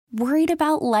Worried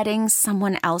about letting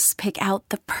someone else pick out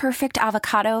the perfect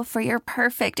avocado for your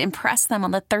perfect impress them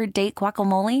on the third date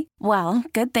guacamole? Well,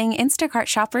 good thing Instacart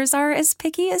shoppers are as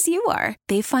picky as you are.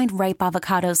 They find ripe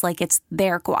avocados like it's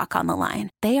their guac on the line.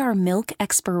 They are milk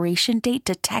expiration date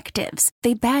detectives.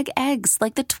 They bag eggs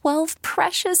like the 12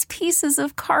 precious pieces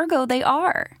of cargo they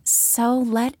are. So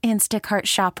let Instacart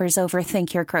shoppers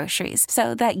overthink your groceries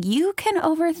so that you can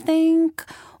overthink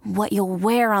what you'll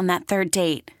wear on that third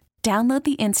date. Download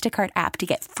the Instacart app to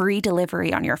get free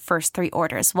delivery on your first 3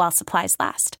 orders while supplies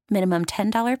last. Minimum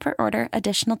 $10 per order.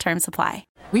 Additional terms apply.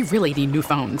 We really need new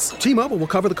phones. T-Mobile will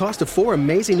cover the cost of 4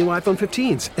 amazing new iPhone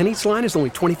 15s, and each line is only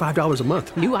 $25 a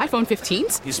month. New iPhone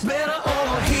 15s? It's better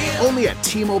over here. Only at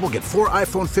T-Mobile, get 4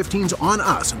 iPhone 15s on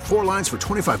us and 4 lines for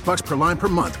 $25 per line per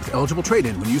month with eligible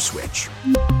trade-in when you switch.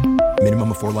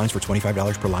 Minimum of 4 lines for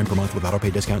 $25 per line per month with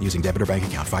autopay discount using debit or bank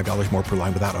account. $5 more per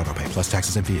line without autopay, plus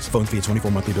taxes and fees. Phone fee at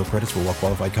 24 monthly bill credits for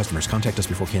well-qualified customers. Contact us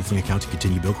before canceling account to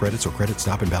continue bill credits or credit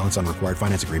stop and balance on required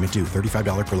finance agreement due.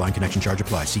 $35 per line connection charge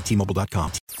applies. See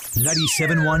T-Mobile.com.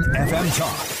 97.1 FM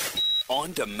Talk.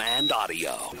 On demand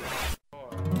audio.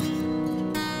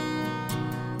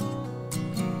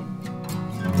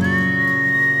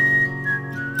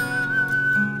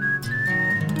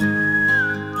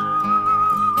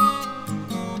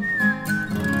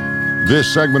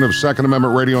 This segment of Second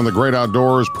Amendment Radio on the Great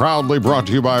Outdoors proudly brought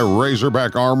to you by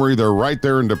Razorback Armory. They're right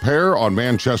there in Des Peres on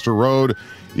Manchester Road.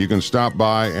 You can stop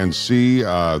by and see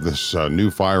this new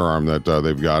firearm that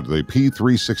they've got, the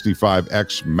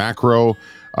P365X Macro.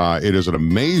 It is an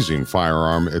amazing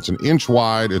firearm. It's an inch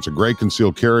wide. It's a great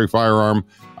concealed carry firearm.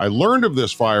 I learned of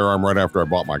this firearm right after I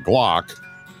bought my Glock,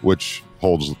 which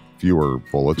holds fewer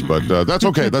bullets, but that's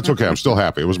okay. That's okay. I'm still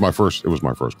happy. It was my first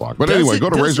Glock. But anyway, go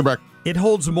to Razorback. It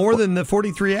holds more than the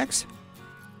 43X?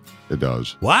 It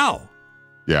does. Wow.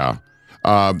 Yeah.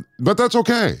 But that's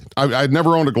okay. I'd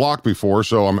never owned a Glock before,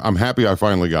 so I'm happy I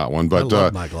finally got one. But I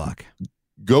love my Glock.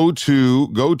 Go to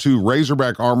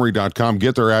RazorbacKArmory.com,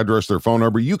 get their address, their phone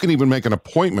number. You can even make an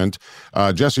appointment.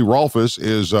 Jesse Rolfus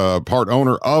is part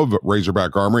owner of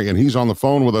Razorback Armory, and he's on the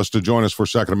phone with us to join us for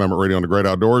Second Amendment Radio on the Great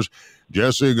Outdoors.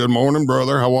 Jesse, good morning,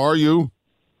 brother. How are you?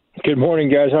 Good morning,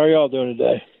 guys. How are y'all doing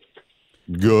today?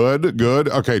 Good.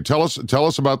 Okay, tell us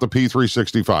about the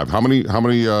P365. How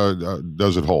many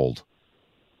does it hold?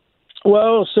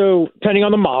 Well, so depending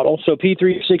on the model, so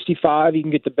P365, you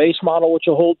can get the base model, which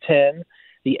will hold 10,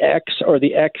 the X or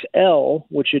the XL,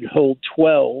 which would hold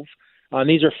 12.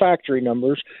 These are factory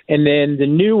numbers. And then the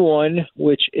new one,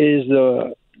 which is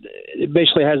it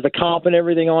basically has the comp and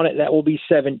everything on it, that will be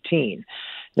 17.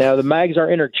 Now, the mags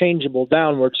are interchangeable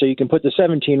downward, so you can put the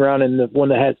 17 round in the one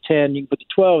that has 10. You can put the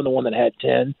 12 in the one that had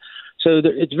 10. So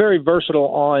it's very versatile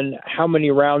on how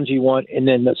many rounds you want and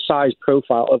then the size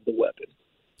profile of the weapon.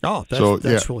 Oh,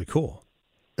 that's really cool.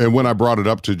 And when I brought it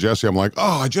up to Jesse, I'm like,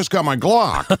 I just got my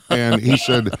Glock. And he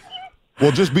said,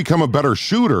 well, just become a better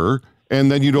shooter,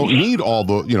 and then you don't need all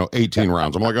the 18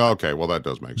 rounds. I'm like, okay, well, that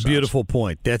does make sense. Beautiful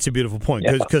point. That's a beautiful point.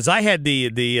 Because I had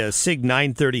the SIG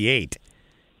 938.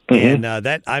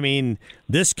 Mm-hmm. And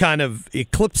this kind of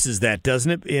eclipses that,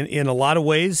 doesn't it, in a lot of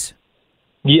ways?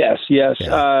 Yes. Yeah.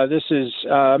 This is,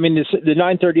 the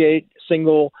 938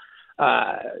 single,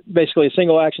 basically a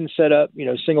single action setup,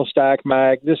 single stack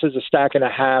mag. This is a stack and a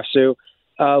half, so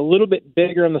a little bit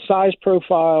bigger in the size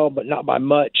profile, but not by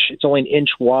much. It's only an inch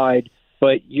wide,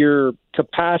 but your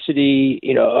capacity,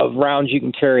 of rounds you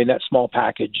can carry in that small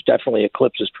package definitely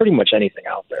eclipses pretty much anything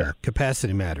out there. Yeah,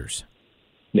 capacity matters.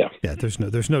 Yeah. Yeah, there's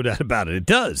no doubt about it. It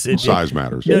does. Size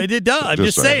matters. Yeah, it does. I'm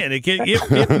just saying.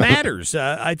 It matters.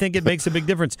 I think it makes a big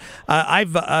difference.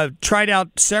 I've tried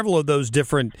out several of those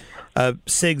different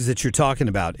SIGs that you're talking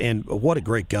about, and what a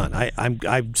great gun.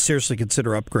 I seriously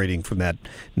consider upgrading from that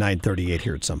 938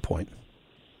 here at some point.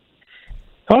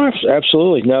 Oh,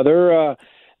 absolutely. No,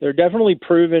 they're definitely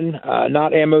proven,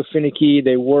 not ammo finicky.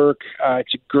 They work.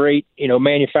 It's a great,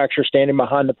 manufacturer standing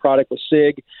behind the product with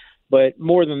SIG. But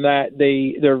more than that,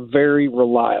 they're very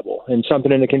reliable, and something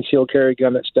in a concealed carry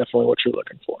gun, that's definitely what you're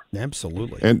looking for.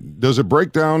 Absolutely. And does it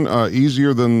break down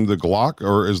easier than the Glock,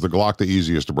 or is the Glock the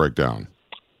easiest to break down?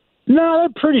 No,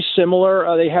 they're pretty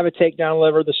similar. They have a takedown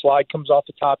lever. The slide comes off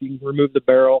the top. You can remove the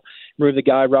barrel, remove the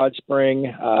guide rod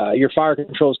spring. Your fire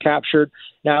control is captured.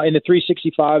 Now, in the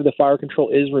 365, the fire control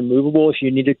is removable. If you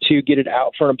needed to get it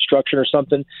out for an obstruction or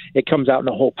something, it comes out in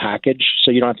a whole package,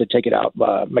 so you don't have to take it out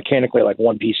mechanically, like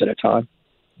one piece at a time.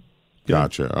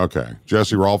 Gotcha. Okay.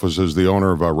 Jesse Rolfus is the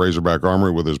owner of Razorback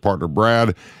Armory with his partner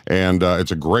Brad, and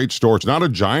it's a great store. It's not a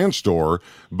giant store,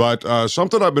 but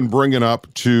something I've been bringing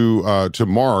up to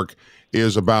Mark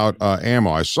is about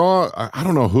ammo. I saw, I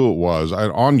don't know who it was,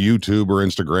 on YouTube or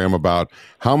Instagram about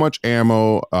how much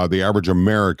ammo the average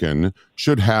American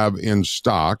should have in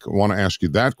stock. I want to ask you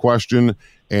that question.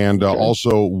 And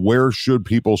also, where should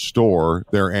people store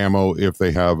their ammo if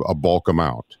they have a bulk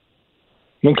amount?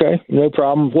 Okay, no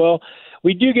problem. Well,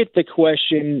 we do get the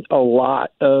question a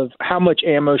lot of how much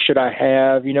ammo should I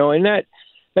have, and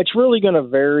that's really going to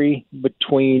vary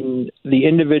between the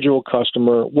individual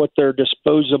customer, what their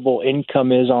disposable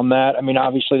income is on that. I mean,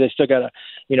 obviously they still got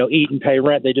to, eat and pay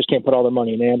rent. They just can't put all their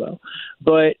money in ammo.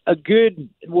 But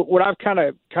what I've kind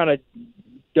of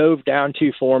dove down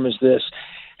to for them is this: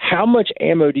 how much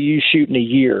ammo do you shoot in a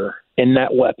year in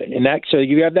that weapon? So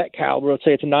you have that caliber. Let's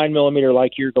say it's a 9mm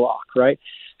like your Glock, right?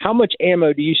 How much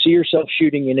ammo do you see yourself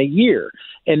shooting in a year?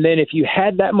 And then if you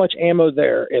had that much ammo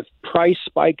there, if price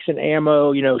spikes in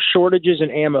ammo, shortages in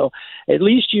ammo, at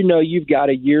least you've got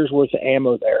a year's worth of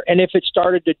ammo there. And if it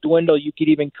started to dwindle, you could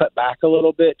even cut back a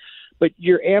little bit. But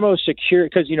your ammo secure,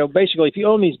 because, basically if you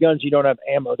own these guns, you don't have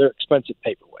ammo. They're expensive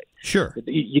paperweight. Sure.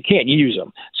 You can't use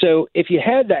them. So if you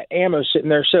had that ammo sitting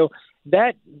there,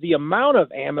 that the amount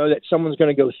of ammo that someone's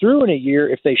going to go through in a year,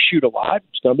 if they shoot a lot,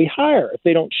 it's going to be higher. If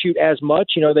they don't shoot as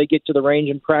much, they get to the range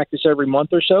and practice every month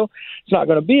or so, it's not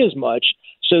going to be as much.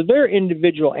 So their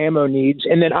individual ammo needs,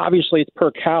 and then obviously it's per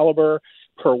caliber,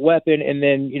 per weapon, and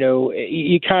then,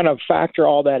 you kind of factor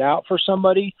all that out for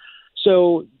somebody.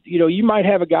 So, you might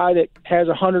have a guy that has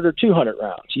 100 or 200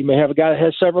 rounds. You may have a guy that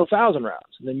has several thousand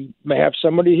rounds. And then you may have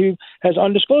somebody who has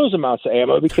undisclosed amounts of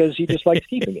ammo because he just likes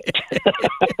keeping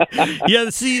it. Yeah,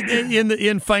 see,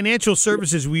 in financial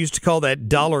services, we used to call that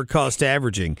dollar cost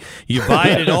averaging. You buy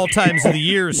it at all times of the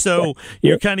year, so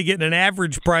you're kind of getting an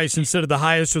average price instead of the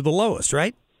highest or the lowest,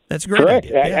 right? That's a great. Correct.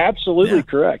 Idea. Yeah. Absolutely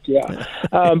correct. Yeah.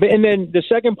 And then the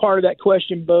second part of that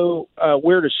question, Bo,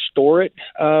 where to store it.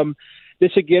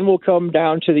 This, again, will come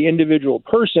down to the individual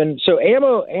person. So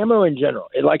ammo in general,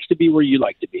 it likes to be where you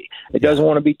like to be. It doesn't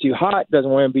want to be too hot,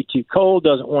 doesn't want to be too cold,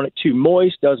 doesn't want it too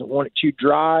moist, doesn't want it too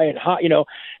dry and hot.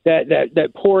 That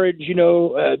porridge,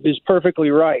 is perfectly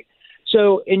right.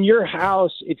 So in your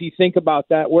house, if you think about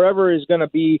that, wherever is going to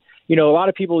be, a lot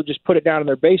of people just put it down in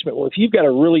their basement. Well, if you've got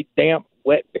a really damp,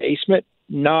 wet basement,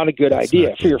 not a good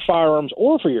idea for your firearms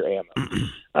or for your ammo.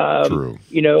 True.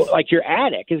 Like your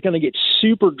attic is going to get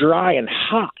super dry and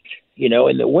hot, in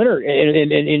the winter. And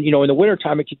in the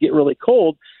wintertime, it could get really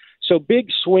cold. So big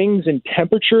swings in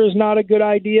temperature is not a good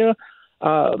idea.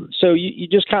 So you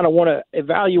just kind of want to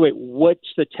evaluate what's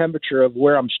the temperature of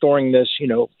where I'm storing this,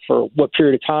 for what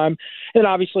period of time. And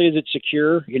obviously, is it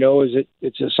secure? Is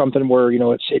it's something where,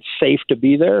 it's safe to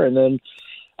be there? And then,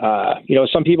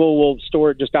 some people will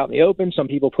store it just out in the open. Some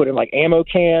people put in like ammo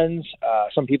cans.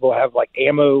 Some people have like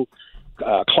ammo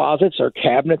closets or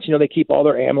cabinets. They keep all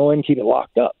their ammo in, keep it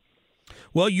locked up.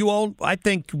 Well, I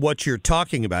think what you're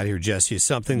talking about here, Jesse, is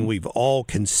something we've all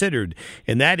considered,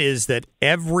 and that is that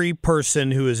every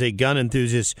person who is a gun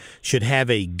enthusiast should have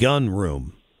a gun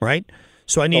room, right?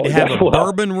 So I need to have a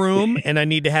bourbon room, and I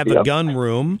need to have a gun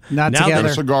room. Not together.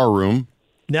 A cigar room.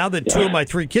 Now that two of my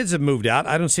three kids have moved out,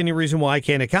 I don't see any reason why I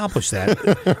can't accomplish that,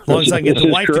 as long as I can get the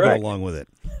wife to go along with it.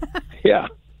 Yeah.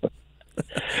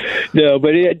 No,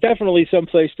 but definitely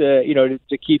someplace to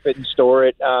to keep it and store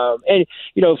it. And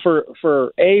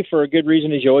for a good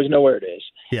reason is you always know where it is.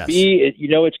 Yes. B,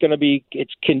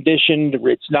 it's conditioned.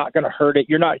 It's not going to hurt it.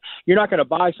 You're not going to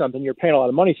buy something. You're paying a lot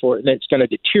of money for it, and it's going to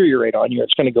deteriorate on you.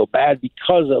 It's going to go bad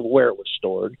because of where it was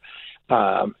stored.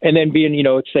 And then being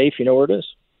it's safe. You know where it is.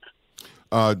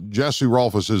 Jesse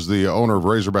Rolfus is the owner of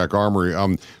Razorback Armory.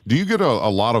 Do you get a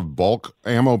lot of bulk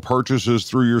ammo purchases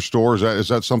through your store? Is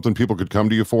that something people could come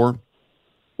to you for?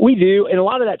 We do, and a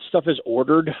lot of that stuff is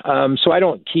ordered. So I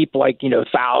don't keep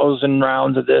 1,000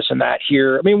 rounds of this and that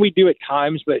here. I mean, we do at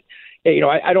times, but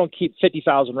I don't keep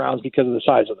 50,000 rounds because of the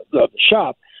size of the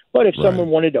shop. But if someone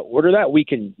wanted to order that, we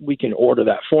can order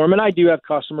that for them. And I do have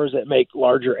customers that make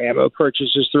larger ammo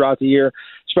purchases throughout the year,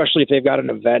 especially if they've got an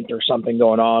event or something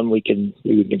going on. We can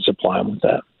supply them with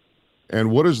that.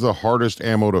 And what is the hardest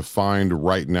ammo to find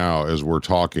right now as we're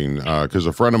talking? Because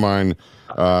a friend of mine,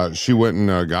 she went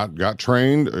and got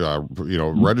trained,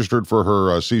 registered for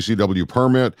her CCW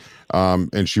permit,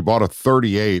 and she bought a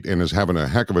 38 and is having a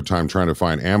heck of a time trying to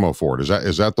find ammo for it.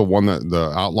 Is that the one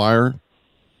the outlier?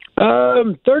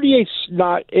 38's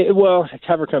not,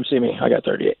 have her come see me. I got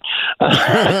 38.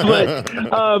 But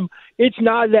it's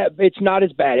not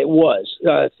as bad. It was.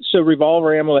 So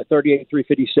revolver ammo at 38,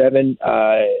 357,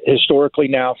 historically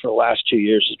now for the last 2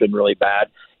 years has been really bad.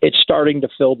 It's starting to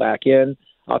fill back in.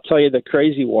 I'll tell you the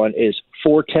crazy one is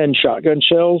 410 shotgun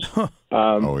shells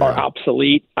are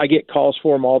obsolete. I get calls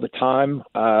for them all the time.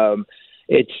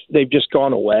 they've just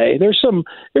gone away. There's some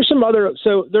other,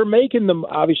 so they're making them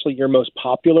obviously your most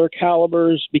popular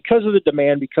calibers because of the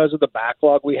demand, because of the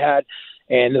backlog we had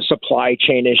and the supply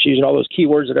chain issues and all those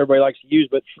keywords that everybody likes to use.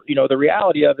 But, the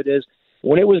reality of it is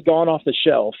when it was gone off the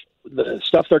shelf, the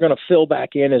stuff they're going to fill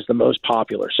back in is the most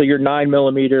popular. So your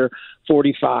 9mm,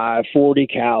 45, 40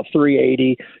 cal,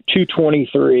 380,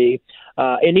 223,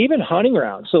 and even hunting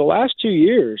rounds. So the last 2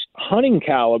 years, hunting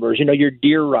calibers, your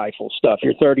deer rifle stuff,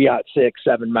 your 30-06,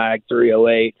 7 mag,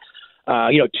 308,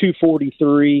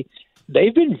 243,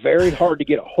 they've been very hard to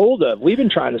get a hold of. We've been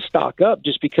trying to stock up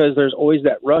just because there's always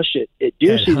that rush at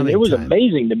deer season. It was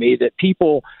amazing to me that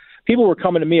people were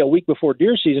coming to me a week before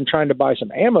deer season trying to buy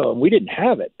some ammo, and we didn't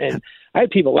have it. And I had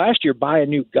people last year buy a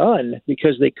new gun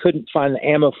because they couldn't find the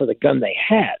ammo for the gun they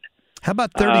had. How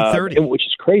about 30-30? Which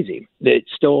is crazy.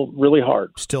 It's still really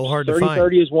hard. Still hard to find.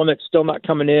 30-30 is one that's still not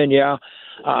coming in, yeah.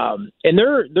 And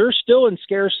they're still in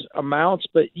scarce amounts.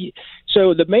 But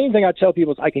so the main thing I tell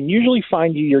people is I can usually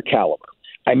find you your caliber.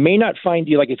 I may not find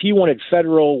you, like if you wanted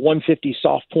Federal 150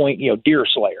 soft point, Deer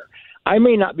Slayer, I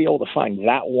may not be able to find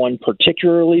that one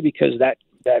particularly because that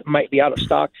might be out of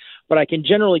stock, but I can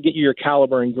generally get you your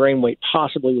caliber and grain weight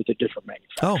possibly with a different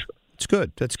manufacturer. Oh, that's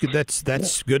good. That's good.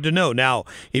 That's good to know. Now,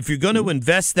 if you're going to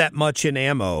invest that much in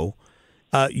ammo,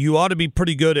 you ought to be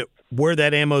pretty good at where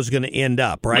that ammo is going to end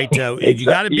up, right? Exactly. You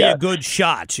got to be a good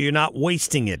shot, so you're not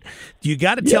wasting it. You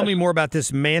got to tell me more about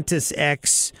this Mantis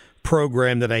X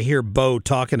program that I hear Bo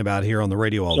talking about here on the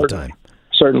radio all the time.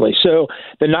 Certainly. So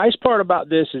the nice part about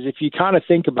this is if you kind of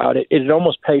think about it, it'd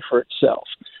almost pay for itself.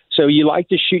 So you like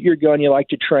to shoot your gun, you like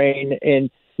to train,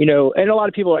 and and a lot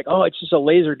of people are like, oh, it's just a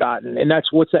laser dot, and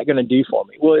what's that going to do for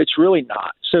me? Well, it's really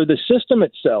not. So the system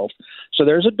itself, so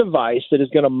there's a device that is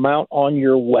going to mount on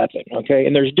your weapon, okay?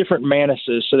 And there's different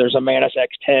Manises. So there's a Mantis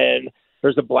X10,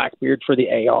 there's the Blackbeard for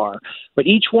the AR. But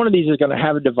each one of these is going to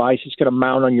have a device that's going to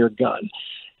mount on your gun.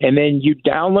 And then you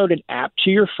download an app to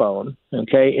your phone,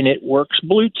 okay, and it works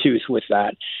Bluetooth with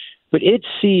that. But it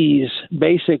sees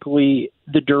basically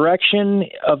the direction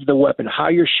of the weapon, how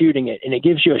you're shooting it, and it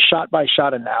gives you a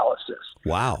shot-by-shot analysis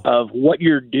of what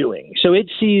you're doing. So it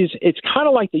sees – it's kind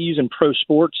of like they use in pro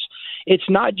sports. It's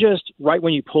not just right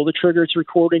when you pull the trigger it's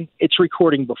recording. It's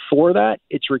recording before that,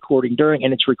 it's recording during,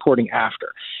 and it's recording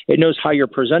after. It knows how you're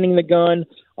presenting the gun.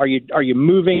 Are you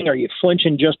moving? Are you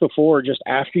flinching just before or just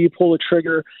after you pull the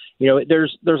trigger?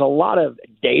 There's a lot of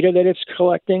data that it's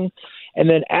collecting. And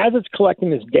then as it's collecting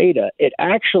this data, it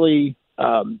actually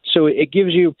so it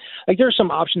gives you, like there's some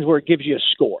options where it gives you a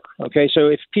score, okay? So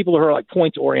if people who are like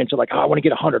points-oriented, like, I want to get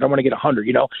 100, I want to get 100,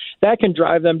 that can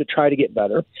drive them to try to get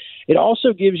better. It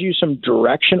also gives you some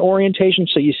direction orientation.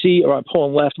 So you see, am I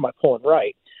pulling left, am I pulling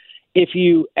right? As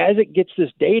it gets this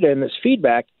data and this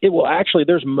feedback, it will actually,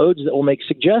 there's modes that will make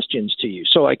suggestions to you.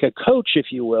 So like a coach,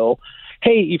 if you will,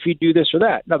 hey, if you do this or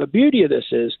that. Now, the beauty of this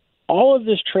is all of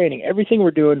this training, everything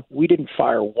we're doing, we didn't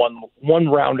fire one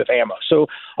round of ammo. So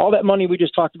all that money we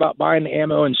just talked about buying the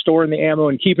ammo and storing the ammo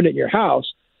and keeping it in your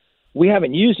house, we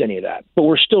haven't used any of that. But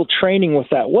we're still training with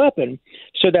that weapon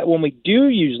so that when we do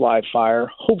use live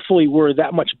fire, hopefully we're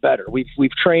that much better. We've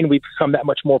trained, we've become that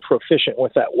much more proficient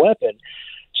with that weapon.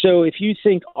 So if you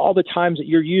think all the times that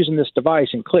you're using this device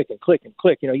and click and click and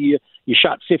click, you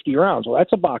shot 50 rounds. Well,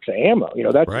 that's a box of ammo.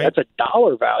 That's a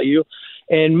dollar value.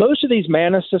 And most of these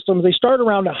Mantis systems, they start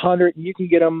around 100, and you can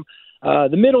get them. The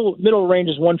middle range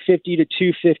is 150 to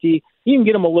 250. You can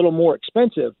get them a little more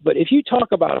expensive. But if you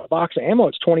talk about a box of ammo,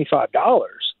 it's $25.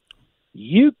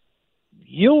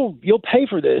 You'll pay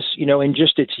for this, in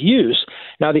just its use.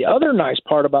 Now, the other nice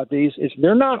part about these is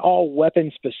they're not all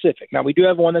weapon specific. Now, we do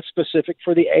have one that's specific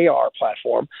for the AR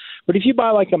platform, but if you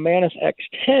buy like a Mantis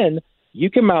X10, you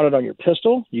can mount it on your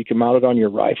pistol, you can mount it on your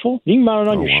rifle, you can mount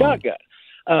it on your shotgun.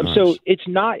 Nice. So it's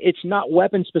not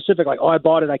weapon specific. Like, I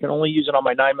bought it, I can only use it on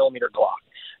my 9mm Glock.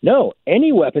 No,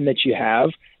 any weapon that you have,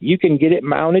 you can get it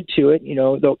mounted to it.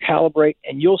 They'll calibrate,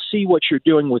 and you'll see what you're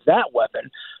doing with that weapon.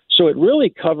 So it really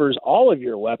covers all of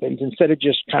your weapons instead of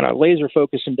just kind of laser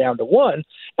focusing down to one.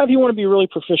 Now, if you want to be really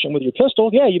proficient with your pistol,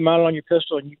 yeah, you mount it on your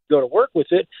pistol and you go to work with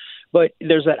it. But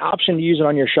there's that option to use it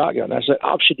on your shotgun. There's that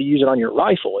option to use it on your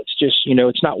rifle. It's just,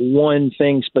 it's not one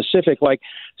thing specific. Like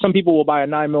some people will buy a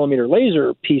 9mm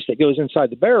laser piece that goes inside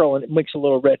the barrel and it makes a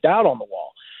little red dot on the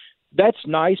wall. That's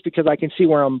nice because I can see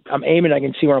where I'm aiming, I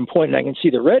can see where I'm pointing, I can see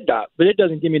the red dot, but it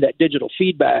doesn't give me that digital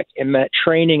feedback and that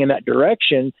training and that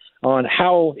direction on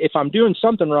how, if I'm doing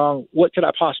something wrong, what could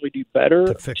I possibly do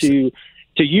better to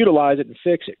utilize it and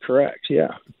fix it. Correct. Yeah.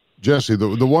 Jesse,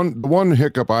 the one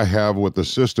hiccup I have with the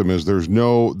system is there's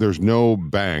no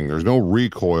bang, there's no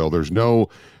recoil, there's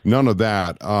none of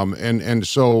that. And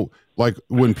so like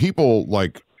when people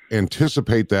like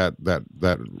anticipate that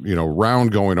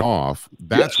round going off,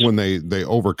 that's when they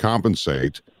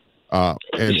overcompensate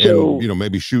and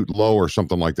maybe shoot low or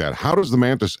something like that. How does the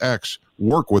Mantis X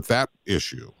work with that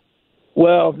issue?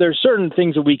 Well, there's certain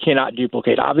things that we cannot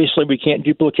duplicate. Obviously, we can't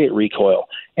duplicate recoil,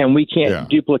 and we can't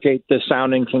duplicate the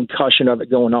sound and concussion of it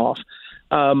going off.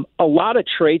 A lot of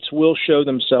traits will show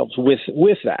themselves with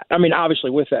that. I mean, obviously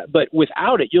with that, but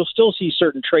without it, you'll still see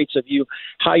certain traits of you,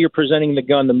 how you're presenting the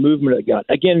gun, the movement of the gun.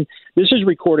 Again, this is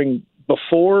recording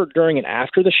before, during, and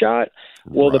after the shot.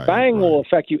 Well, the bang will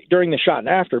affect you during the shot and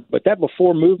after, but that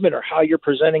before movement or how you're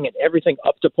presenting and everything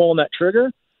up to pulling that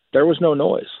trigger, there was no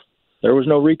noise. There was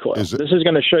no recoil. This is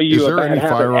going to show you a bad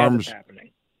habit as it's happening.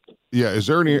 Yeah, is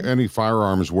there any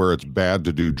firearms where it's bad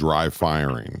to do dry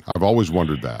firing? I've always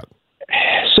wondered that.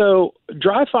 So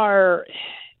dry fire,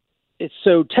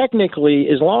 so technically,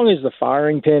 as long as the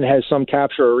firing pin has some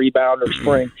capture or rebound or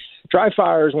spring, dry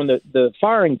fire is when the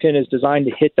firing pin is designed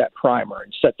to hit that primer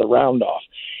and set the round off.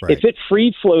 Right. If it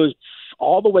free flows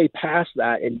all the way past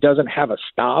that and doesn't have a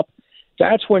stop,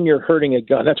 that's when you're hurting a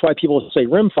gun. That's why people say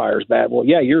rim fire is bad. Well,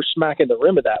 yeah, you're smacking the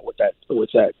rim of that with that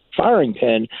firing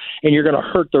pin, and you're going to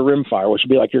hurt the rim fire, which would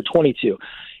be like your 22.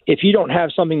 If you don't have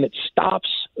something that stops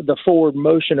the forward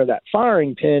motion of that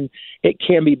firing pin, it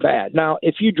can be bad. Now,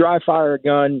 if you dry fire a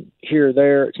gun here or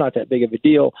there, it's not that big of a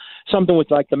deal. Something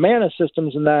with like the Mantis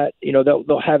systems and that,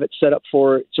 they'll have it set up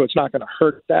for it, so it's not going to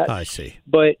hurt that. I see.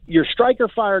 But your striker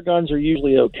fire guns are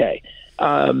usually okay.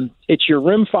 It's your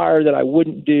rim fire that I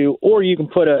wouldn't do, or you can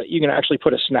actually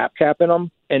put a snap cap in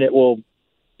them, and it will,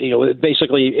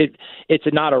 basically it's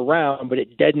not a round, but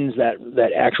it deadens that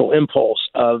actual impulse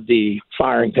of the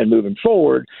firing pin moving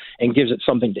forward and gives it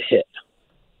something to hit.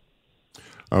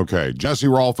 Okay, Jesse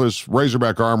Rolfes,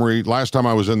 Razorback Armory. Last time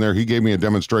I was in there, he gave me a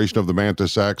demonstration of the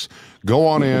Mantis X. Go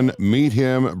on in, meet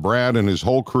him, Brad and his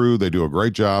whole crew. They do a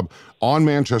great job on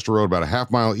Manchester Road, about a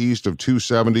half mile east of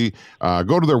 270.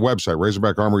 Go to their website,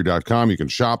 RazorbackArmory.com. You can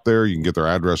shop there. You can get their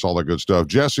address, all that good stuff.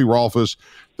 Jesse Rolfes,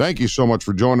 thank you so much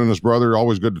for joining us, brother.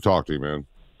 Always good to talk to you, man.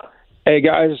 Hey,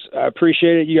 guys, I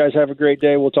appreciate it. You guys have a great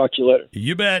day. We'll talk to you later.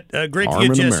 You bet. Great to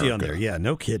get Jesse on there. Yeah,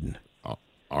 no kidding.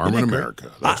 Arm in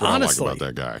America. That's what honestly, I like about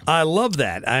that guy. I love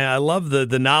that. I love the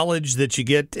knowledge that you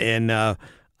get, and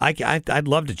I'd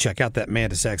love to check out that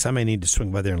Mantis X. I may need to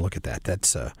swing by there and look at that.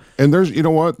 That's and there's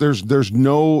there's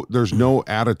no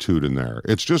attitude in there.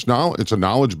 It's just it's a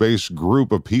knowledge-based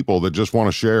group of people that just want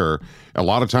to share. A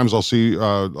lot of times I'll see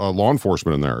law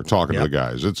enforcement in there talking to the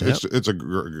guys. It's a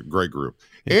great group.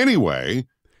 Anyway.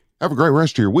 Have a great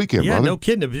rest of your weekend, brother. Yeah, no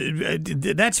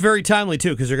kidding. That's very timely,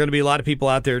 too, because there are going to be a lot of people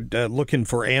out there looking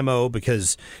for ammo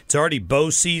because it's already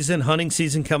bow season, hunting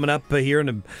season coming up here in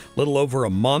a little over a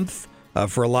month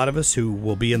for a lot of us who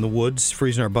will be in the woods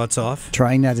freezing our butts off.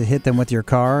 Trying not to hit them with your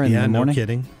car in the morning? Yeah, no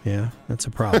kidding. Yeah, that's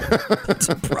a problem. That's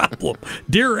a problem.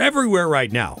 Deer are everywhere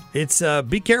right now. It's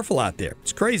be careful out there.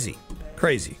 It's crazy.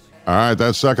 Crazy. All right,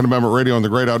 that's Second Amendment Radio on the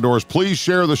Great Outdoors. Please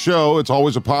share the show. It's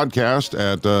always a podcast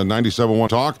at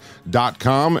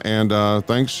 971talk.com. And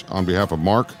thanks on behalf of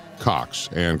Mark Cox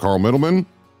and Carl Middleman.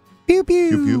 Pew, pew.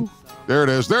 Pew, pew. There it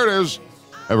is. There it is.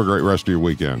 Have a great rest of your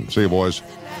weekend. See you, boys.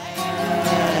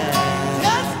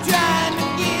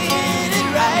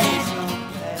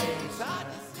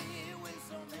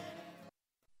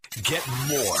 Get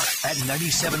more at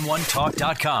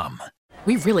 971talk.com.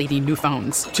 We really need new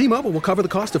phones. T-Mobile will cover the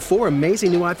cost of 4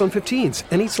 amazing new iPhone 15s,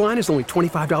 and each line is only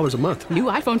 $25 a month. New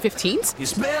iPhone 15s?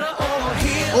 It's better over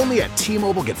here. Only at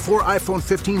T-Mobile, get 4 iPhone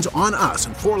 15s on us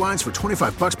and 4 lines for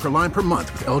 $25 per line per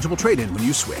month with eligible trade-in when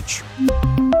you switch.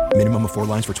 Minimum of 4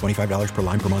 lines for $25 per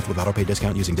line per month with autopay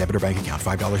discount using debit or bank account.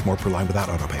 $5 more per line without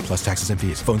autopay, plus taxes and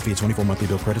fees. Phone fee at 24 monthly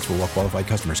bill credits for well-qualified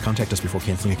customers. Contact us before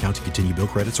canceling account to continue bill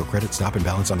credits or credit stop and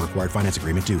balance on required finance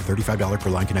agreement due. $35 per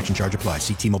line connection charge applies.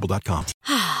 See T-Mobile.com.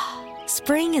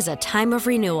 Spring is a time of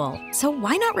renewal, so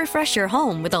why not refresh your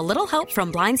home with a little help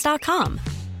from Blinds.com?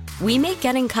 We make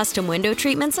getting custom window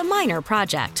treatments a minor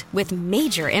project with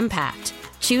major impact.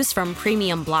 Choose from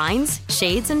premium blinds,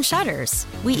 shades, and shutters.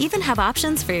 We even have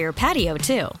options for your patio,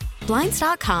 too.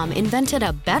 Blinds.com invented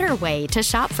a better way to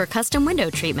shop for custom window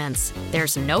treatments.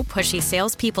 There's no pushy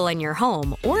salespeople in your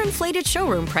home or inflated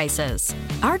showroom prices.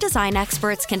 Our design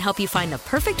experts can help you find the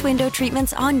perfect window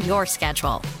treatments on your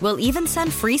schedule. We'll even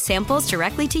send free samples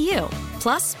directly to you.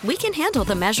 Plus, we can handle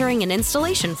the measuring and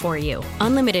installation for you.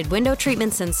 Unlimited window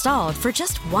treatments installed for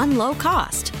just one low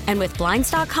cost. And with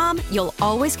Blinds.com, you'll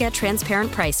always get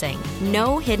transparent pricing.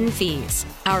 No hidden fees.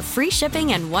 Our free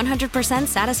shipping and 100%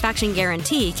 satisfaction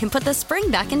guarantee can put the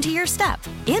spring back into your step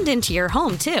and into your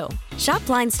home, too. Shop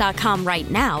Blinds.com right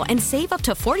now and save up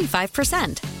to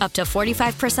 45%. Up to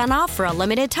 45% off for a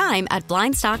limited time at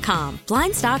Blinds.com.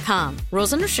 Blinds.com.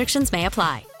 Rules and restrictions may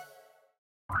apply.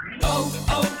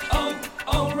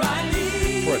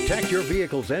 O'Reilly. Protect your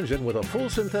vehicle's engine with a full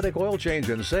synthetic oil change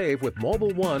and save with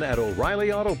Mobil 1 at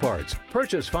O'Reilly Auto Parts.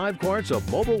 Purchase 5 quarts of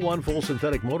Mobil 1 full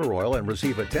synthetic motor oil and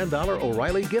receive a $10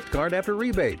 O'Reilly gift card after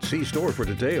rebate. See store for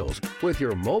details. With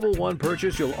your Mobil 1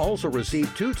 purchase, you'll also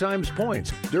receive 2 times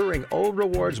points during O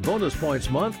Rewards Bonus Points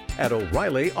Month at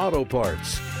O'Reilly Auto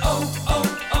Parts.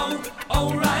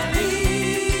 O'Reilly.